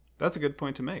That's a good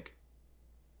point to make.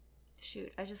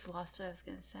 Shoot, I just lost what I was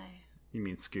going to say. You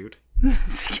mean scoot?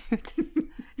 Scoot.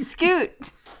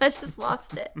 Scoot. I just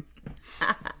lost it.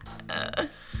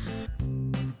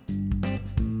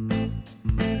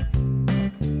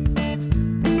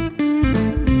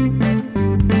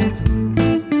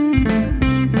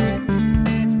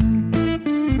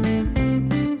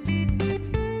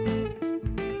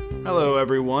 Hello,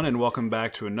 everyone, and welcome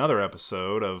back to another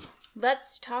episode of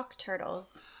Let's Talk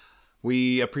Turtles.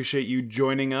 We appreciate you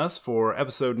joining us for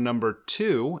episode number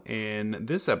 2. In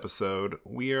this episode,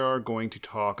 we are going to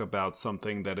talk about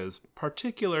something that is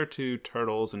particular to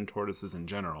turtles and tortoises in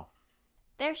general.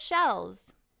 Their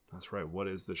shells. That's right. What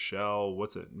is the shell?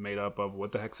 What's it made up of?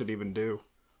 What the heck does it even do?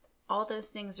 All those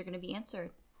things are going to be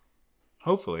answered.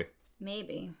 Hopefully.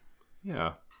 Maybe.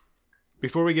 Yeah.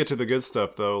 Before we get to the good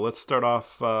stuff, though, let's start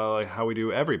off like how we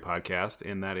do every podcast,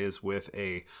 and that is with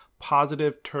a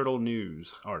positive turtle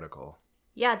news article.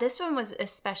 Yeah, this one was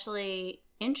especially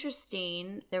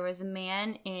interesting. There was a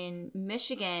man in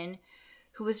Michigan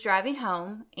who was driving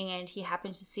home, and he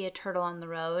happened to see a turtle on the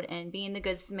road, and being the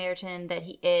good Samaritan that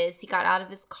he is, he got out of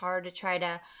his car to try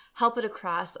to help it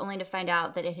across, only to find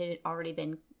out that it had already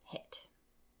been hit.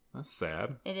 That's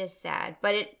sad. It is sad,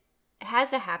 but it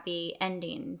has a happy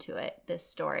ending to it, this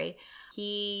story.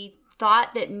 He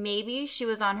thought that maybe she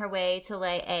was on her way to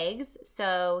lay eggs,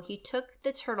 so he took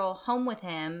the turtle home with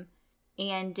him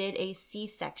and did a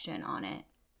C-section on it.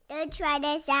 Don't try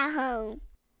this at home.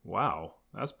 Wow,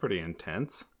 that's pretty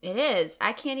intense. It is.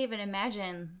 I can't even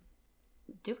imagine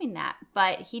doing that,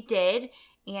 but he did,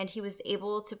 and he was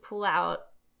able to pull out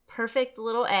perfect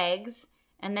little eggs,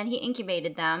 and then he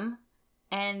incubated them,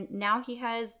 and now he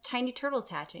has tiny turtles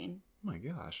hatching. Oh my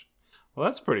gosh. Well,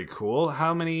 that's pretty cool.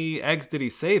 How many eggs did he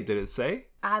save? Did it say?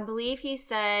 I believe he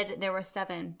said there were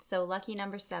 7, so lucky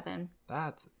number 7.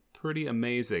 That's pretty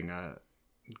amazing.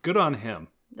 Good on him.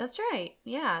 That's right.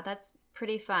 Yeah, that's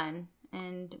pretty fun,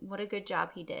 and what a good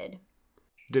job he did.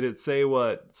 Did it say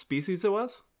what species it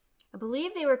was? I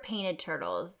believe they were painted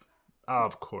turtles.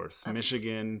 Of course.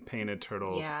 Michigan painted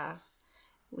turtles. Yeah,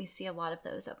 we see a lot of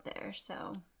those up there,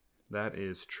 so. That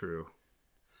is true.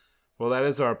 Well, that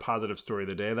is our positive story of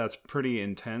the day. That's pretty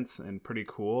intense and pretty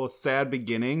cool. Sad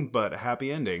beginning, but a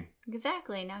happy ending.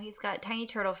 Exactly. Now he's got tiny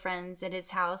turtle friends at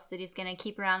his house that he's going to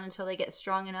keep around until they get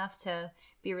strong enough to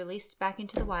be released back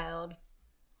into the wild.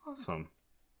 Awesome.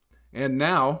 And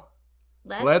now,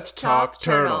 let's talk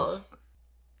turtles.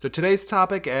 So today's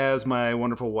topic, as my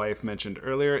wonderful wife mentioned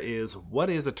earlier, is what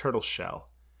is a turtle shell?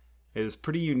 It is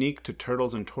pretty unique to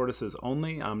turtles and tortoises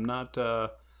only.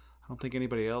 I don't think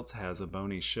anybody else has a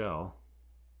bony shell.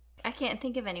 I can't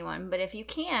think of anyone, but if you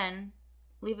can,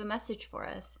 leave a message for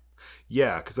us.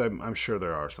 Yeah, because I'm sure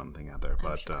there are something out there.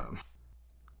 But sure.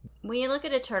 When you look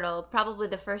at a turtle, probably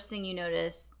the first thing you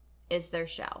notice is their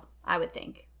shell, I would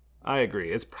think. I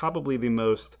agree. It's probably the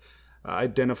most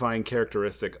identifying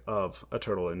characteristic of a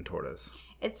turtle and tortoise.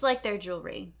 It's like their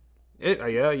jewelry.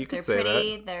 Yeah, you could say that. They're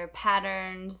pretty, they're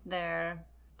patterned, they're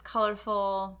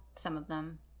colorful, some of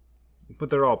them. But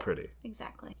they're all pretty.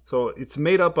 Exactly. So it's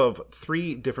made up of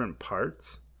 3 different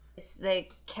parts. It's the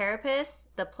carapace,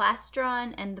 the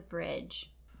plastron, and the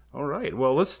bridge. All right.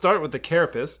 Well, let's start with the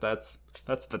carapace. That's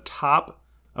the top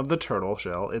of the turtle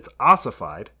shell. It's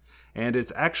ossified, and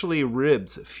it's actually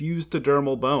ribs fused to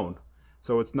dermal bone.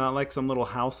 So it's not like some little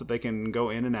house that they can go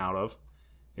in and out of.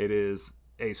 It is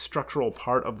a structural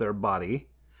part of their body.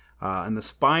 And the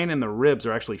spine and the ribs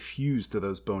are actually fused to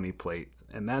those bony plates.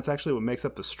 And that's actually what makes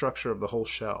up the structure of the whole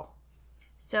shell.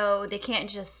 So they can't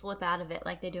just slip out of it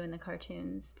like they do in the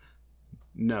cartoons.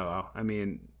 No, I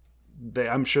mean,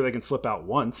 I'm sure they can slip out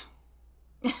once.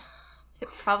 It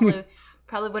probably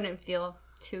wouldn't feel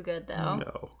too good, though.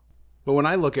 No. But when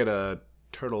I look at a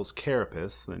turtle's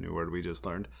carapace, the new word we just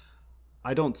learned,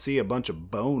 I don't see a bunch of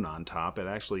bone on top. It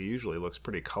actually usually looks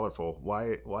pretty colorful.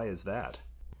 Why is that?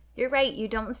 You're right, you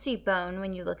don't see bone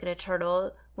when you look at a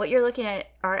turtle. What you're looking at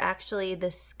are actually the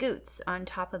scutes on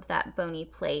top of that bony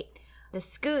plate. The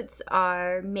scutes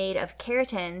are made of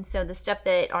keratin, so the stuff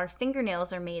that our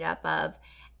fingernails are made up of.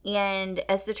 And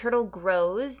as the turtle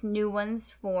grows, new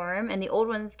ones form, and the old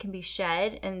ones can be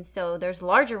shed, and so there's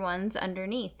larger ones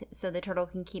underneath, so the turtle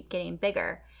can keep getting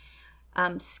bigger.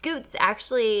 Scutes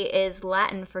actually is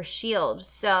Latin for shield,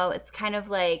 so it's kind of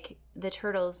like the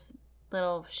turtle's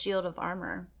little shield of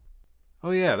armor. Oh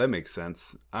yeah, that makes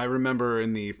sense. I remember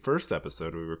in the first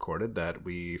episode we recorded that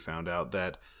we found out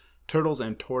that turtles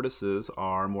and tortoises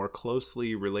are more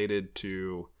closely related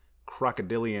to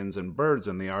crocodilians and birds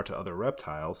than they are to other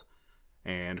reptiles,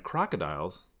 and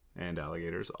crocodiles and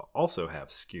alligators also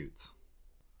have scutes.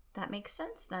 That makes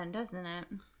sense then, doesn't it?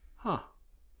 Huh.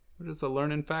 We're just a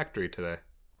learning factory today.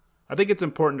 I think it's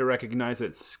important to recognize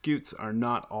that scutes are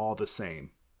not all the same.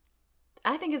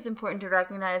 I think it's important to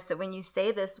recognize that when you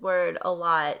say this word a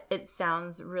lot, it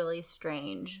sounds really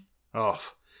strange. Oh,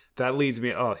 that leads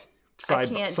me... Oh, I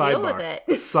can't deal with it.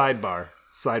 Sidebar.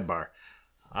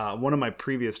 One of my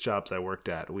previous jobs I worked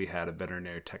at, we had a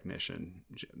veterinary technician.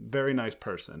 Very nice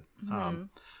person.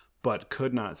 But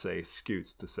could not say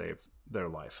scutes to save their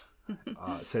life.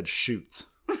 Said shoots.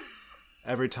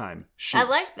 Every time. Shoots. I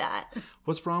like that.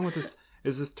 What's wrong with this?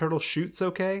 Is this turtle shoots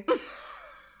okay?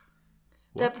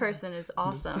 That person is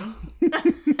awesome.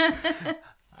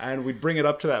 And we'd bring it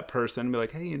up to that person and be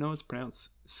like, hey, you know it's pronounced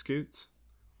scoots?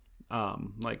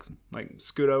 Like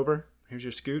scoot over. Here's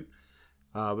your scoot.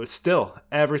 But still,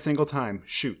 every single time,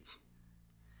 shoots.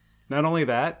 Not only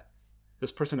that,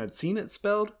 this person had seen it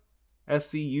spelled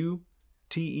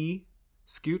S-C-U-T-E,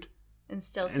 scoot. And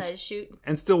still says shoot.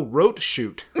 And still wrote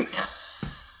shoot.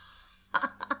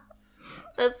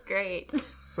 That's great.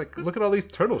 It's like, look at all these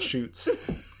turtle shoots.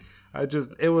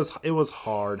 It was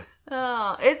hard.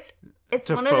 Oh, it's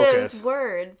one of those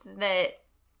words that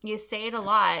you say it a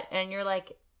lot and you're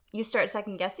like, you start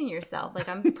second guessing yourself. Like,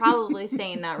 I'm probably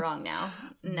saying that wrong now.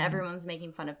 And everyone's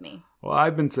making fun of me. Well,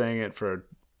 I've been saying it for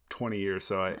 20 years,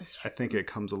 so I think it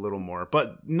comes a little more.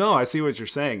 But no, I see what you're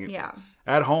saying. Yeah.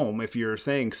 At home, if you're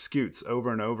saying scoots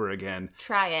over and over again,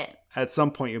 try it. At some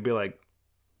point, you'll be like,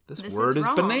 this word is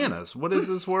bananas. What is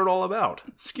this word all about?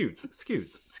 Scoots.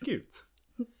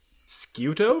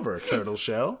 Scoot over, turtle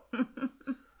shell.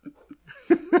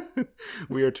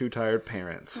 We are two tired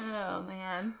parents. Oh,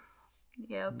 man.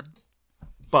 Yep.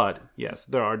 But, yes,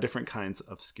 there are different kinds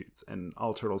of scoots, and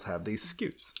all turtles have these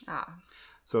scoots. Ah.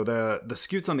 So the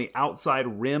scoots on the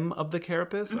outside rim of the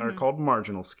carapace are called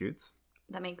marginal scoots.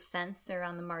 That makes sense. They're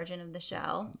on the margin of the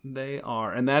shell. They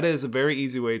are. And that is a very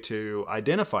easy way to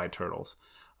identify turtles.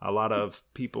 A lot of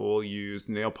people use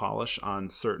nail polish on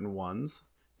certain ones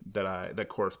that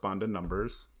correspond to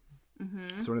numbers.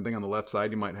 Mm-hmm. So anything on the left side,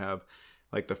 you might have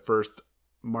like the first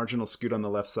marginal scoot on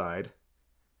the left side.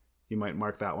 You might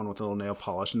mark that one with a little nail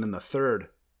polish. And then the third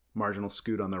marginal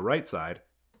scoot on the right side,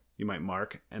 you might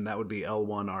mark, and that would be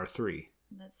L1R3.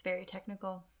 That's very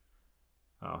technical.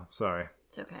 Oh, sorry.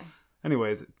 It's okay.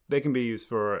 Anyways, they can be used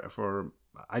for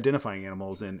identifying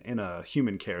animals in a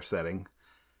human care setting.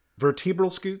 Vertebral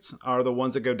scoots are the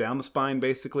ones that go down the spine,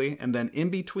 basically. And then in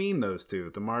between those two,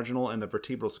 the marginal and the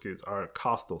vertebral scoots are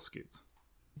costal scoots.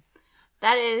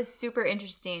 That is super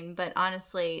interesting, but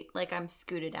honestly, like, I'm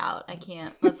scooted out. I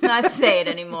can't. Let's not say it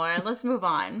anymore. Let's move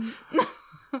on.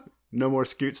 No more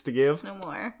scoots to give? No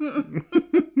more.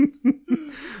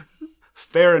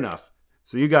 Fair enough.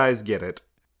 So you guys get it.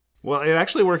 Well, it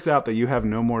actually works out that you have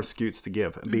no more scoots to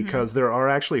give because there are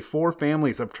actually 4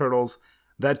 families of turtles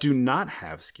that do not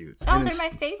have scoots. Oh, they're my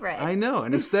favorite. I know.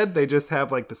 And instead, they just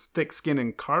have like the thick skin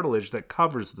and cartilage that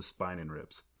covers the spine and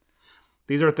ribs.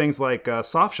 These are things like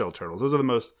soft-shell turtles. Those are the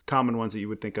most common ones that you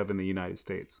would think of in the United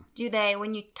States. Do they,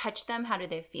 when you touch them, how do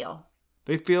they feel?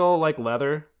 They feel like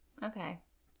leather. Okay.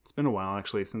 It's been a while,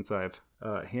 actually, since I've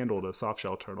handled a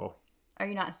soft-shell turtle. Are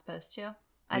you not supposed to?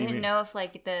 I didn't know if,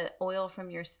 like, the oil from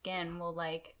your skin will,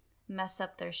 like, mess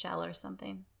up their shell or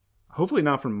something. Hopefully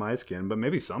not from my skin, but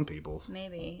maybe some people's.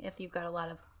 Maybe, if you've got a lot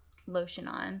of lotion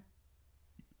on.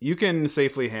 You can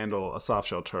safely handle a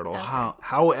soft-shell turtle. Okay.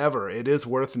 However, it is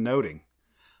worth noting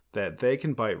that they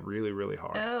can bite really, really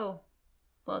hard. Oh.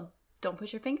 Well, don't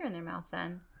put your finger in their mouth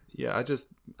then. Yeah,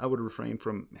 I would refrain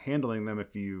from handling them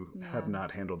if you have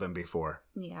not handled them before.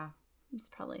 Yeah, it's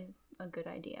probably a good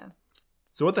idea.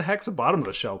 So what the heck's the bottom of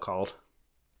the shell called?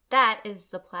 That is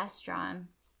the plastron.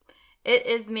 It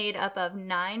is made up of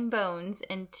 9 bones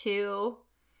and 2...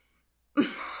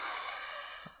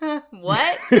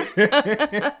 What?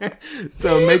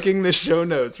 So making the show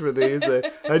notes for these,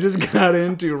 I just got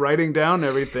into writing down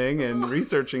everything and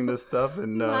researching this stuff.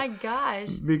 And my gosh.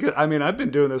 Because I've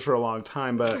been doing this for a long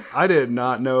time, but I did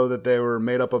not know that they were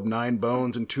made up of 9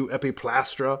 bones and 2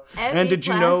 epiplastra. And did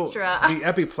you know the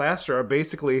epiplastra are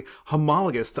basically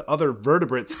homologous to other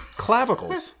vertebrates'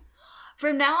 clavicles?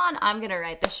 From now on, I'm going to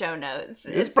write the show notes.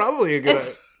 It's probably a good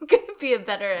idea. It's going to be a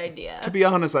better idea. To be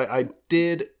honest, I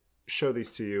did show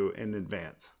these to you in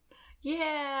advance.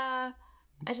 Yeah.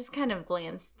 I just kind of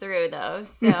glanced through though,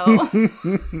 so.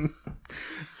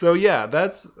 So yeah,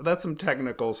 that's some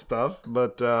technical stuff,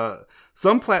 but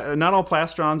not all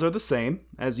plastrons are the same,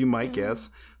 as you might guess.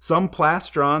 Some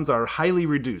plastrons are highly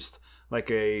reduced, like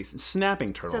a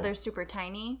snapping turtle. So they're super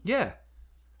tiny? Yeah.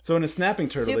 So in a snapping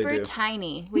turtle they do. Super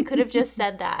tiny. We could have just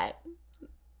said that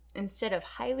instead of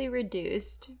highly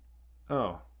reduced.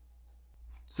 Oh.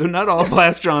 So not all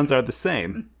plastrons are the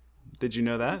same. Did you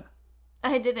know that?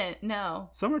 I didn't. No.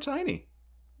 Some are tiny.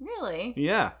 Really?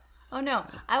 Yeah. Oh, no.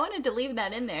 I wanted to leave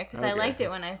that in there because I Okay. liked it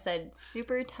when I said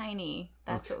super tiny.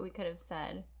 That's what we could have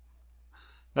said.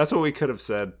 That's what we could have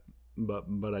said,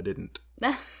 but I didn't.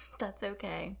 That's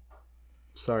okay.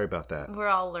 Sorry about that. We're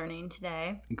all learning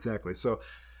today. Exactly. So,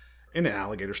 in an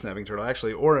alligator snapping turtle,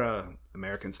 actually, or a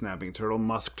American snapping turtle,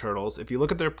 musk turtles, if you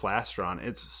look at their plastron,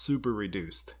 it's super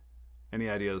reduced. Any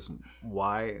ideas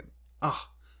why? Oh,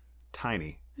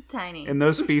 tiny. Tiny. In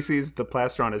those species, the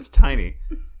plastron is tiny.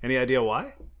 Any idea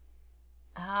why?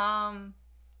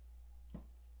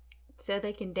 So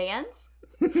they can dance?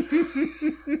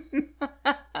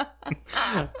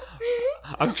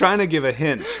 I'm trying to give a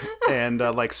hint and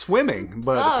like swimming,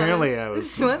 but apparently I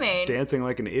was swimming. dancing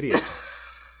like an idiot.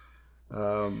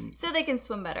 So they can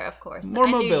swim better, of course. More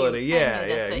I knew mobility, you, I yeah, knew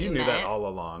that's yeah. what You knew that meant. all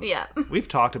along. Yeah. We've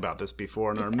talked about this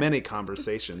before in our many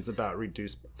conversations about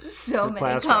reduced. So many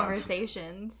plastrons.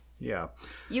 conversations. Yeah.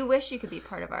 You wish you could be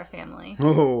part of our family.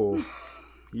 Oh,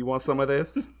 you want some of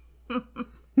this?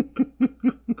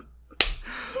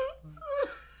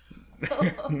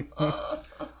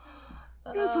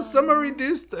 Yeah, so some are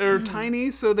reduced or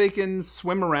tiny so they can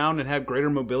swim around and have greater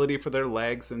mobility for their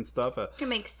legs and stuff. It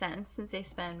makes sense since they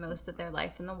spend most of their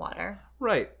life in the water.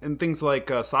 Right. And things like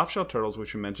softshell turtles,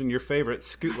 which you mentioned, your favorite,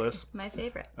 scootless. My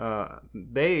favorites.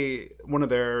 One of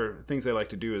their things they like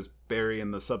to do is bury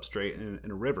in the substrate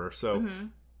in a river. So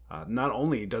not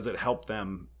only does it help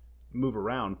them move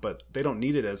around, but they don't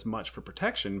need it as much for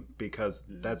protection because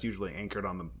that's usually anchored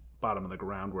on the bottom of the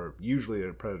ground where usually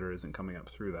a predator isn't coming up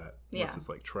through that. Unless it's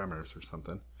like tremors or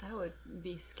something. That would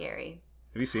be scary.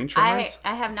 Have you seen tremors?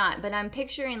 I have not, but I'm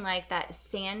picturing like that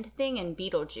sand thing in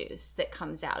Beetlejuice that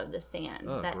comes out of the sand.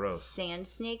 Oh, that gross. sand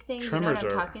snake thing. Tremors you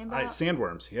know what I'm are talking about?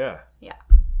 sandworms, yeah. Yeah.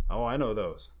 Oh, I know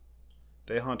those.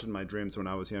 They haunted my dreams when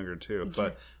I was younger too.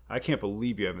 But I can't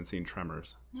believe you haven't seen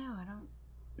Tremors. No, I don't.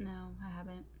 No, I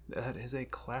haven't. That is a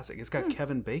classic. It's got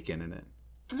Kevin Bacon in it.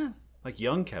 Oh, Like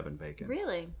young Kevin Bacon.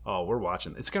 really? Oh, we're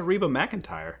watching. It's got Reba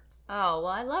McEntire. Oh, well,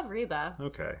 I love Reba.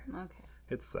 Okay. Okay.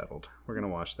 It's settled. We're going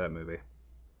to watch that movie.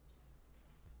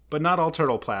 But not all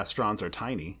turtle plastrons are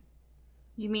tiny.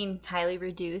 You mean highly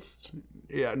reduced?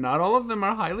 Yeah, not all of them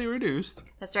are highly reduced.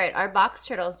 That's right. Our box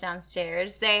turtles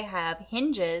downstairs, they have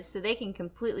hinges so they can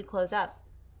completely close up,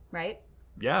 right?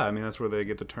 Yeah, I mean, that's where they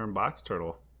get the term box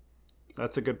turtle.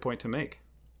 That's a good point to make.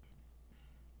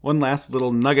 One last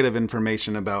little nugget of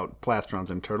information about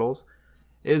plastrons and turtles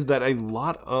is that a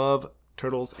lot of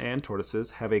turtles and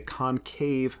tortoises have a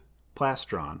concave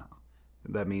plastron.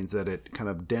 That means that it kind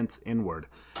of dents inward.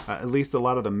 At least a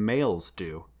lot of the males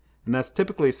do. And that's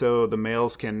typically so the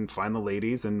males can find the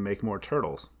ladies and make more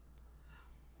turtles.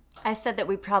 I said that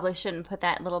we probably shouldn't put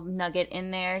that little nugget in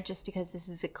there just because this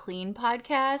is a clean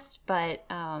podcast, but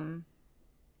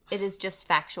it is just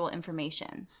factual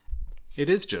information. It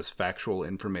is just factual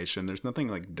information. There's nothing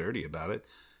like dirty about it.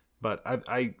 But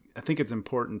I think it's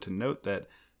important to note that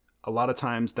a lot of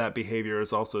times that behavior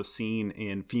is also seen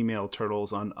in female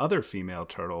turtles on other female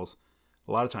turtles,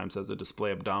 a lot of times as a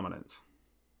display of dominance.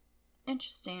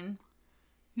 Interesting.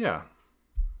 Yeah.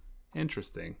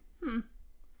 Interesting.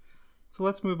 So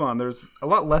let's move on. There's a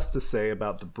lot less to say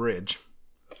about the bridge.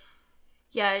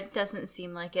 Yeah, it doesn't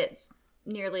seem like it's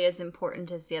nearly as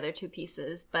important as the other two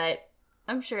pieces, but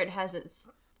I'm sure it has its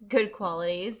good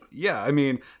qualities. Yeah, I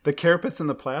mean, the carapace and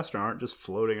the plastron aren't just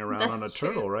floating around on a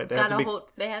turtle, right? They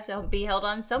have to be held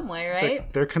on somewhere,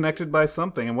 right? They're connected by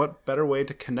something, and what better way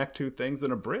to connect two things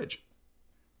than a bridge?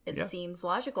 It seems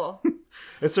logical.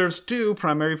 It serves two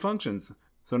primary functions.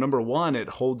 So number one, it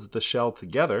holds the shell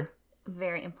together.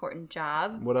 Very important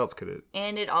job. What else could it?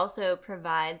 And it also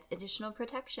provides additional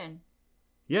protection.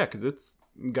 Yeah, because it's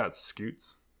got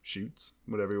shoots,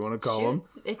 whatever you want to call them.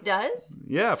 It does?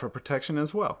 Yeah, for protection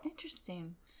as well.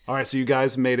 Interesting. All right, so you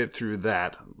guys made it through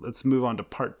that. Let's move on to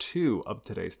part 2 of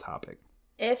today's topic.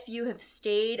 If you have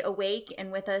stayed awake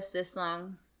and with us this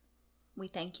long, we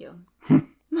thank you.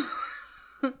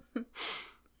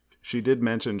 She did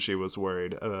mention she was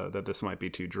worried that this might be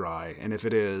too dry, and if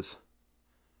it is,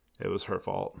 it was her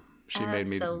fault. She made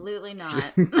me. Absolutely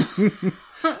not.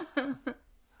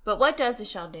 But what does a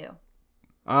shell do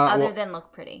other than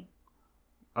look pretty?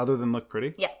 Other than look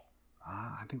pretty? Yeah.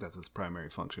 I think that's its primary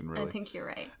function, really. I think you're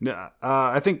right. No,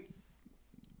 I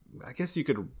guess you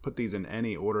could put these in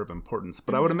any order of importance,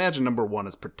 but I would imagine number one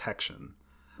is protection.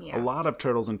 Yeah. A lot of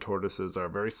turtles and tortoises are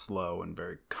very slow and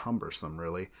very cumbersome,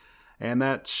 really. And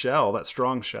that shell, that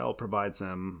strong shell, provides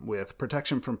them with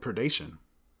protection from predation.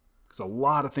 Because a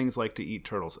lot of things like to eat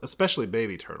turtles, especially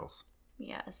baby turtles.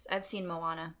 Yes. I've seen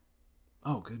Moana.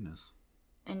 Oh, goodness.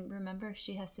 And remember,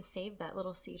 she has to save that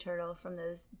little sea turtle from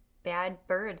those bad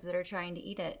birds that are trying to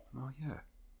eat it. Oh, yeah.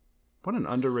 What an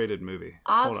underrated movie.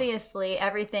 Obviously,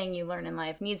 everything you learn in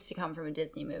life needs to come from a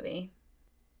Disney movie.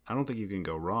 I don't think you can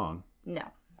go wrong. No.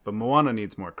 But Moana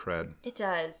needs more cred. It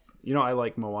does. You know, I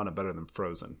like Moana better than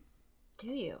Frozen. Do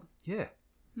you? Yeah.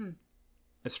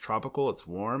 It's tropical, it's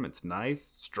warm, it's nice,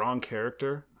 strong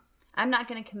character. I'm not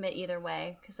going to commit either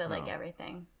way because I like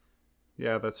everything.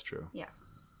 Yeah, that's true. Yeah.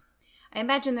 I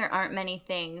imagine there aren't many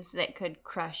things that could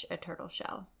crush a turtle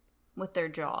shell with their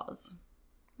jaws.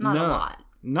 Not a lot.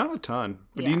 Not a ton.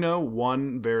 But Yeah. do you know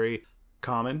one very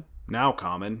now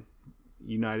common,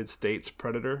 United States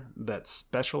predator that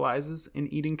specializes in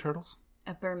eating turtles?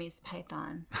 A Burmese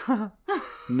python.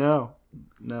 No,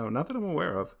 not that I'm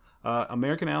aware of.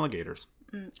 American alligators.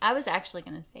 I was actually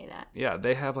going to say that. Yeah,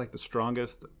 they have like the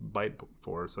strongest bite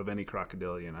force of any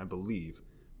crocodilian, I believe.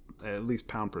 At least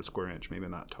pound per square inch. Maybe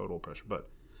not total pressure, but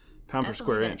pound per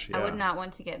square inch. Yeah. I would not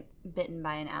want to get bitten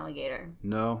by an alligator.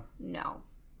 No, No.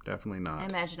 definitely not. I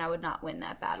imagine I would not win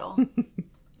that battle.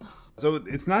 So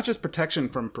it's not just protection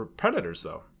from predators,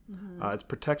 though. It's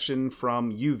protection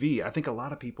from UV. I think a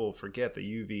lot of people forget that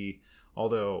UV,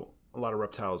 although a lot of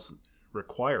reptiles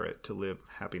require it to live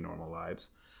happy, normal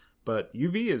lives, but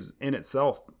UV is in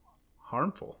itself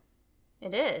harmful.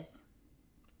 It is.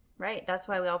 Right. That's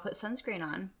why we all put sunscreen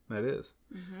on. That is.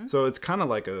 So it's kind of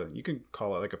like you can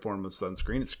call it like a form of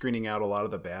sunscreen. It's screening out a lot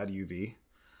of the bad UV.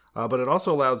 But it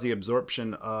also allows the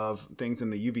absorption of things in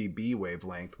the UVB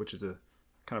wavelength, which is a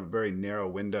kind of very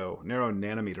narrow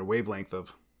nanometer wavelength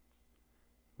of...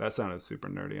 That sounded super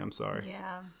nerdy, I'm sorry.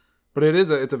 Yeah. But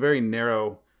it's a very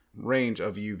narrow range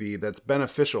of UV that's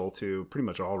beneficial to pretty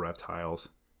much all reptiles.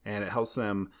 And it helps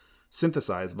them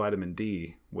synthesize vitamin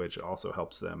D, which also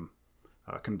helps them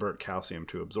convert calcium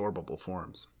to absorbable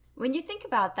forms. When you think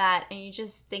about that and you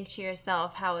just think to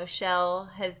yourself how a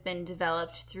shell has been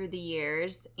developed through the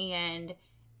years and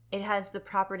it has the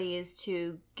properties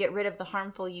to get rid of the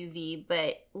harmful UV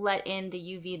but let in the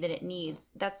UV that it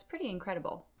needs, that's pretty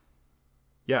incredible.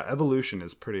 Yeah, evolution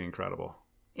is pretty incredible.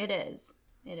 It is.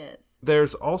 It is.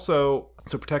 There's also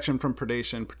protection from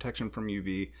predation, protection from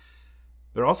UV.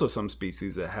 There are also some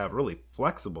species that have really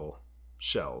flexible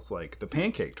shells, like the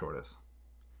pancake tortoise.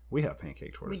 We have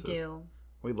pancake tortoises. We do.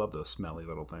 We love those smelly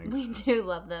little things. We do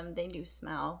love them. They do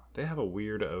smell. They have a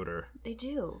weird odor. They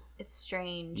do. It's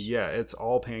strange. Yeah, it's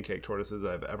all pancake tortoises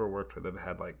I've ever worked with have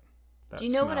had like that Do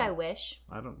you know what smell. I wish?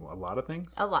 I don't know. A lot of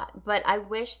things? A lot. But I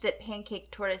wish that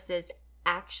pancake tortoises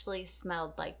actually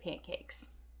smelled like pancakes.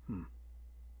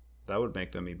 That would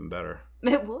make them even better.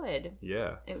 It would.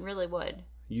 Yeah. It really would.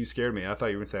 You scared me. I thought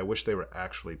you were going to say, I wish they were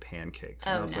actually pancakes.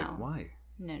 And I was no. like, why?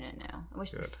 No. I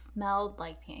wish they Good. smelled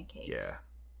like pancakes. Yeah.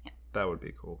 Yeah. That would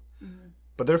be cool.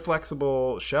 But their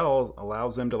flexible shell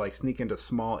allows them to like sneak into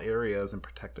small areas and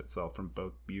protect itself from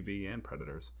both UV and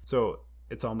predators. So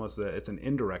it's almost it's an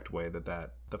indirect way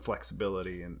that the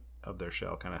flexibility of their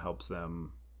shell kind of helps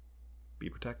them be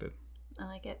protected. I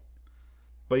like it.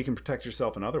 But you can protect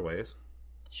yourself in other ways.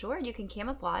 Sure, you can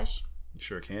camouflage. You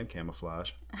sure can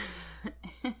camouflage.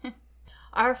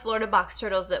 Our Florida box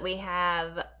turtles that we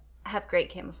have great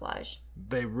camouflage.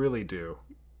 They really do.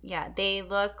 Yeah, they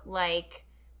look like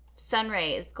sun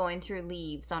rays going through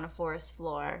leaves on a forest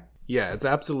floor. Yeah, it's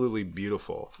absolutely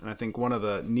beautiful. And I think one of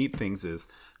the neat things is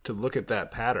to look at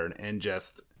that pattern and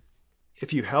just,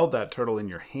 if you held that turtle in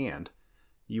your hand,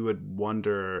 you would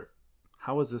wonder,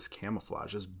 how is this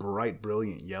camouflage? This bright,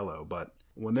 brilliant yellow. But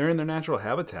when they're in their natural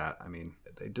habitat, I mean,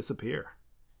 they disappear.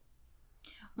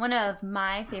 One of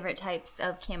my favorite types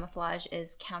of camouflage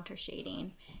is counter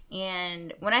shading.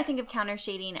 And when I think of counter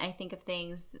shading, I think of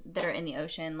things that are in the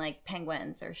ocean like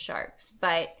penguins or sharks.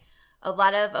 But a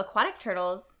lot of aquatic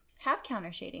turtles have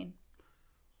counter shading.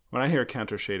 When I hear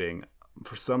counter shading,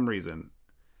 for some reason,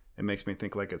 it makes me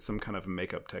think like it's some kind of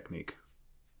makeup technique.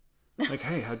 Like,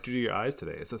 hey, how'd you do your eyes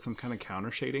today? Is this some kind of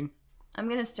counter shading? I'm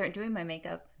going to start doing my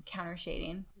makeup counter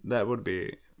shading. That would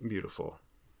be beautiful.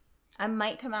 I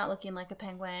might come out looking like a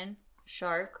penguin,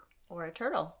 shark, or a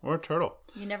turtle. Or a turtle.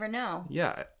 You never know.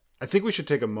 Yeah, I think we should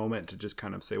take a moment to just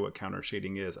kind of say what counter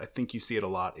shading is. I think you see it a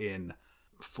lot in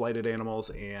flighted animals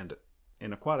and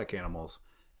in aquatic animals.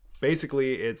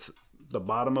 Basically, it's the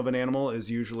bottom of an animal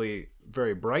is usually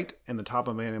very bright and the top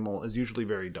of an animal is usually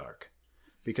very dark.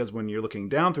 Because when you're looking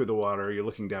down through the water, you're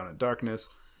looking down at darkness.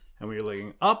 And when you're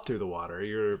looking up through the water,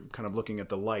 you're kind of looking at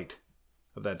the light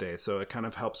of that day. So it kind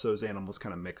of helps those animals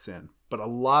kind of mix in. But a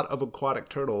lot of aquatic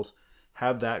turtles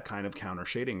have that kind of counter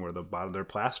shading where the bottom of their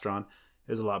plastron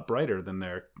is a lot brighter than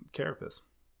their carapace.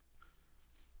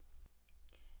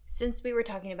 Since we were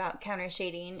talking about counter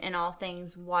shading and all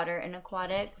things water and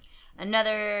aquatics,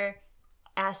 another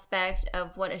aspect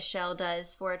of what a shell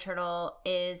does for a turtle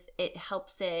is it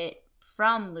helps it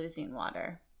from losing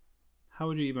water. How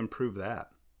would you even prove that?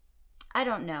 I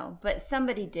don't know, but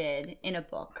somebody did in a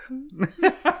book.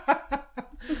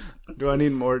 Do I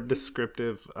need more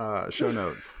descriptive show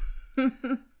notes?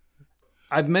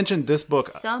 I've mentioned this book.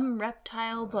 Some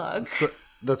reptile book. So,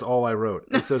 that's all I wrote.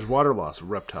 It says water loss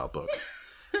reptile book.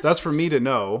 That's for me to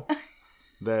know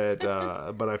that,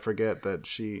 but I forget that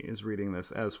she is reading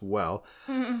this as well.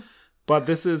 But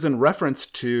this is in reference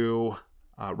to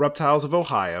Reptiles of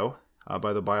Ohio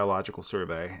by the Biological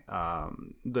Survey.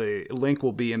 The link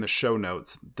will be in the show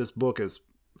notes. This book is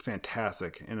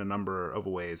fantastic in a number of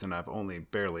ways, and I've only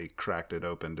barely cracked it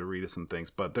open to read some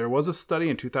things. But there was a study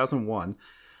in 2001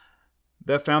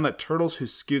 that found that turtles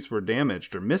whose scutes were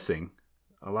damaged or missing,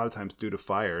 a lot of times due to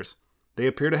fires, they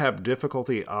appear to have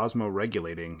difficulty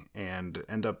osmoregulating and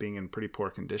end up being in pretty poor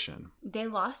condition. They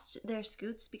lost their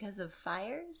scutes because of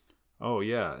fires? Oh,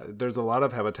 yeah. There's a lot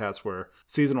of habitats where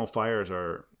seasonal fires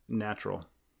are natural.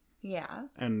 Yeah.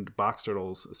 And box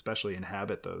turtles especially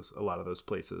inhabit a lot of those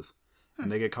places.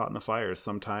 And they get caught in the fires.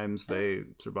 Sometimes they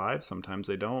survive, sometimes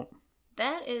they don't.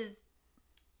 That is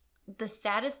the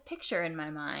saddest picture in my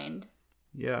mind.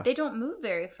 Yeah. They don't move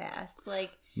very fast.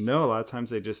 No, a lot of times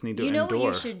they just need to endure. You know what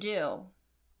you should do?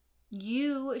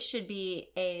 You should be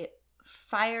a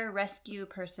fire rescue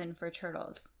person for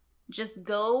turtles. Just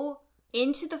go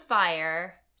into the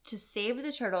fire to save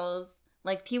the turtles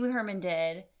like Pee Wee Herman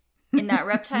did in that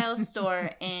reptile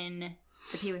store in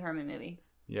the Pee Wee Herman movie.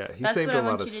 Yeah, he That's saved what a I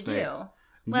want lot of you to snakes. do.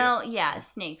 Well, yeah,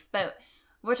 snakes, but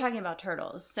we're talking about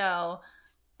turtles. So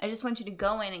I just want you to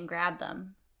go in and grab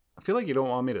them. I feel like you don't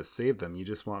want me to save them. You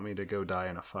just want me to go die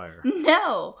in a fire.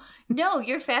 No,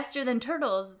 you're faster than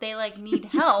turtles. They need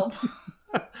help.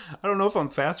 I don't know if I'm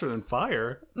faster than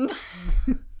fire.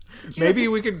 Maybe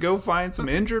we could go find some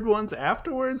injured ones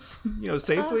afterwards,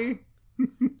 safely.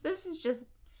 This is just...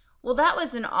 Well, that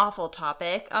was an awful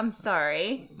topic. I'm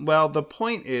sorry. Well, the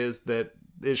point is that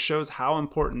it shows how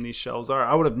important these shells are.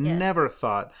 I would have never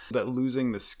thought that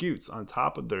losing the scutes on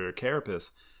top of their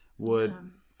carapace would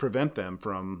prevent them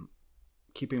from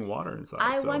keeping water inside.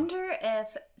 I wonder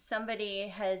if somebody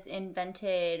has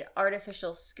invented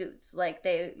artificial scutes, like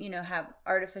they, have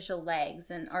artificial legs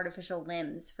and artificial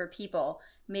limbs for people.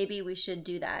 Maybe we should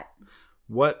do that.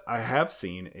 What I have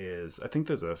seen is, I think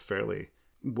there's a fairly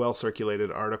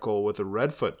well-circulated article with a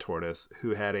redfoot tortoise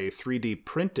who had a 3D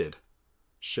printed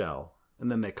shell,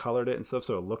 and then they colored it and stuff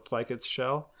so it looked like its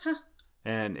shell.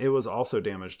 And it was also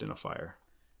damaged in a fire.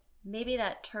 Maybe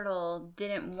that turtle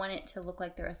didn't want it to look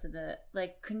like the rest of the...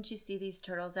 couldn't you see these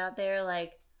turtles out there?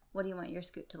 What do you want your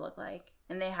scute to look like?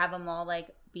 And they have them all,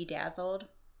 bedazzled.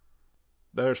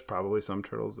 There's probably some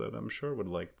turtles that I'm sure would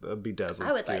like a bedazzled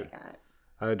I would scute. like that.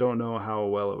 I don't know how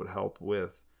well it would help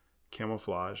with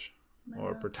camouflage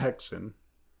or protection.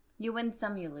 You win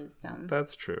some, you lose some.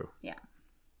 That's true. Yeah.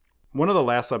 One of the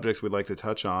last subjects we'd like to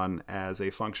touch on as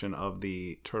a function of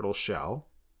the turtle shell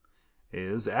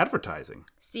is advertising.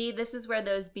 See, this is where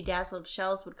those bedazzled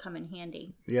shells would come in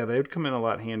handy. Yeah, they would come in a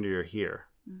lot handier here.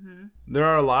 Mm-hmm. There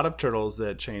are a lot of turtles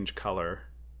that change color,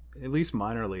 at least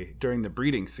minorly, during the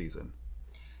breeding season.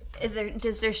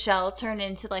 Does their shell turn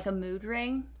into a mood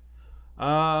ring?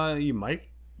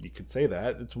 You could say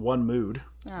that. It's one mood.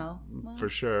 Oh. Well. For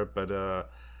sure. But the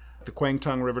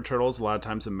Kwangtung river turtles, a lot of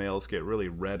times the males get really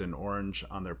red and orange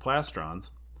on their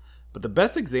plastrons. But the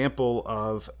best example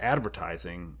of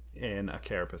advertising in a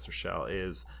carapace or shell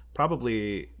is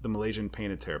probably the Malaysian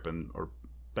painted terrapin, or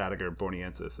Batagur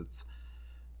borneensis.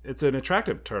 It's an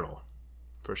attractive turtle,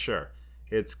 for sure.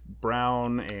 It's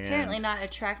brown and... Apparently not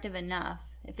attractive enough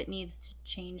if it needs to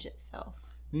change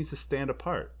itself. It needs to stand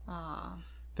apart. Ah.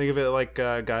 Think of it like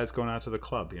guys going out to the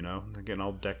club, They're getting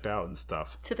all decked out and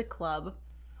stuff. To the club.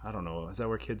 I don't know. Is that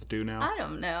where kids do now? I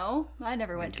don't know. I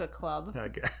never went to a club.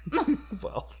 Okay.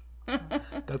 Well,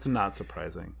 that's not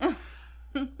surprising.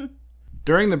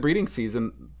 During the breeding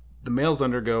season, the males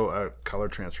undergo a color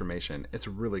transformation. It's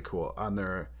really cool. On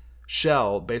their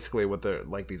shell, basically what they're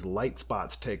these light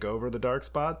spots take over the dark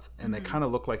spots, and they kind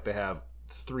of look like they have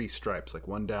 3 stripes,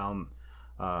 one down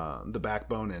the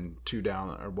backbone and 2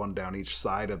 down, or 1 down each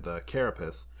side of the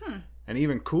carapace. And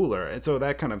even cooler, and so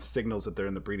that kind of signals that they're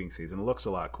in the breeding season. It looks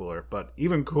a lot cooler, but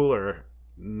even cooler,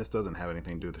 and this doesn't have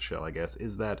anything to do with the shell, I guess,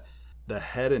 is that the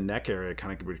head and neck area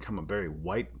kind of could become a very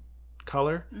white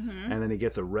color, and then he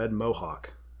gets a red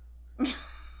mohawk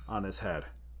on his head.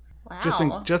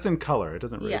 Wow. Just in color. It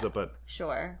doesn't raise it, but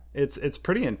sure. It's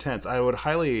pretty intense. I would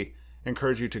highly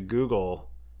encourage you to Google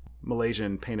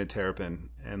Malaysian painted terrapin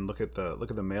and look at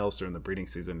the males during the breeding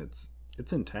season.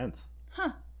 It's intense.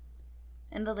 Huh.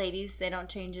 And the ladies, they don't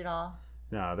change at all.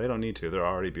 No, they don't need to. They're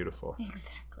already beautiful.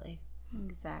 Exactly.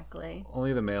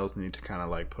 Only the males need to kind of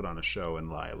like put on a show and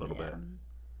lie a little bit.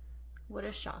 What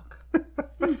a shock.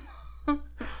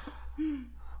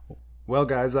 Well,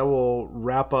 guys, that will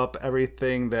wrap up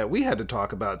everything that we had to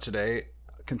talk about today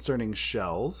concerning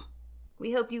shells.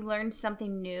 We hope you learned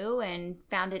something new and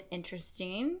found it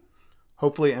interesting.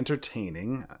 Hopefully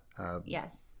entertaining.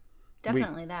 Yes,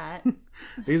 definitely that.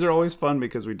 These are always fun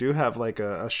because we do have like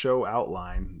a show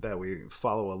outline that we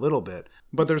follow a little bit,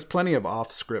 but there's plenty of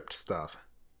off-script stuff.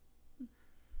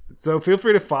 So feel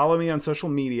free to follow me on social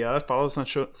media. Follow us on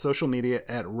social media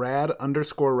at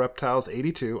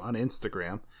rad_reptiles82 on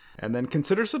Instagram. And then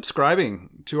consider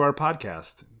subscribing to our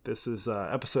podcast. This is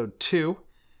episode 2,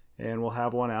 and we'll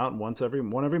have one out one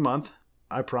every month.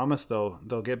 I promise they'll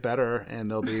get better,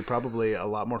 and they'll be probably a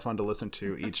lot more fun to listen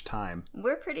to each time.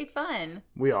 We're pretty fun.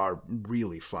 We are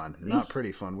really fun. Not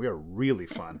pretty fun. We are really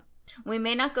fun. We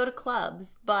may not go to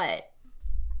clubs, but...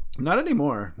 Not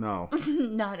anymore, no.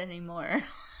 Not anymore.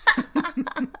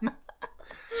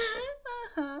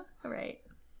 Right.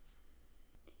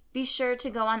 Be sure to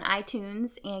go on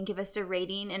iTunes and give us a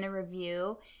rating and a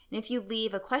review. And if you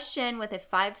leave a question with a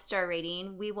 5-star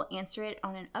rating, we will answer it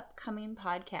on an upcoming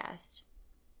podcast.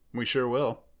 We sure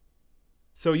will.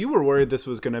 So you were worried this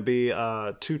was going to be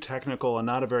too technical and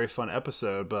not a very fun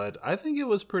episode, but I think it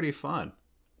was pretty fun.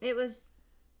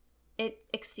 It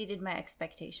exceeded my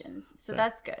expectations, so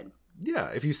that's good. Yeah,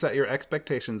 if you set your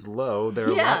expectations low,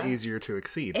 they're a lot easier to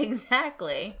exceed.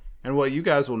 Exactly. And what you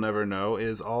guys will never know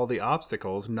is all the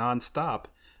obstacles nonstop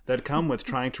that come with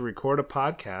trying to record a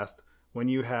podcast when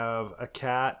you have a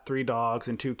cat, 3 dogs,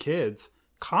 and 2 kids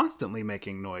constantly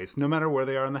making noise, no matter where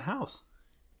they are in the house.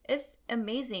 It's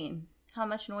amazing how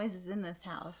much noise is in this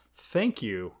house. Thank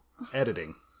you,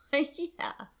 editing.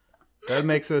 Yeah. That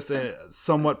makes us a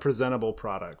somewhat presentable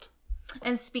product.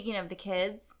 And speaking of the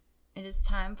kids, it is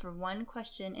time for One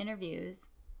Question interviews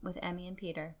with Emmy and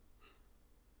Peter.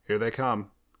 Here they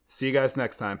come. See you guys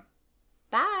next time.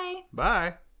 Bye.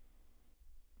 Bye.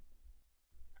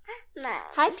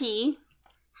 Hi, P.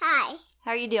 Hi.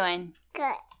 How are you doing?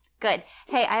 Good. Good.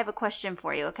 Hey, I have a question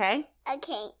for you, okay?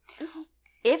 Okay.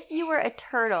 If you were a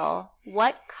turtle,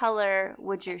 what color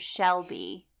would your shell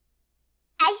be?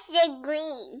 I said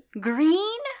green.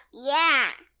 Green?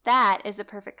 Yeah. That is a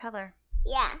perfect color.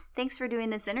 Yeah. Thanks for doing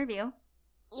this interview.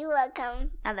 You're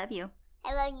welcome. I love you.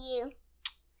 I love you.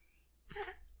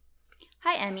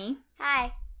 Hi, Emmy.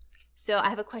 Hi. So I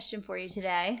have a question for you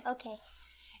today. Okay.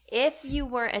 If you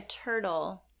were a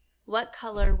turtle, what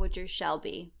color would your shell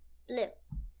be? Blue.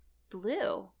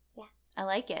 Blue? Yeah. I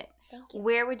like it. Thank you.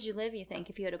 Where would you live, you think,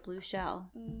 if you had a blue shell?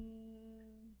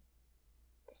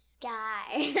 The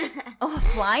sky. Oh, a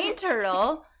flying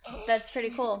turtle. That's pretty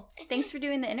cool. Thanks for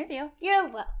doing the interview. You're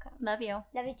welcome. Love you.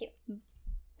 Love you too.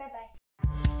 Bye-bye.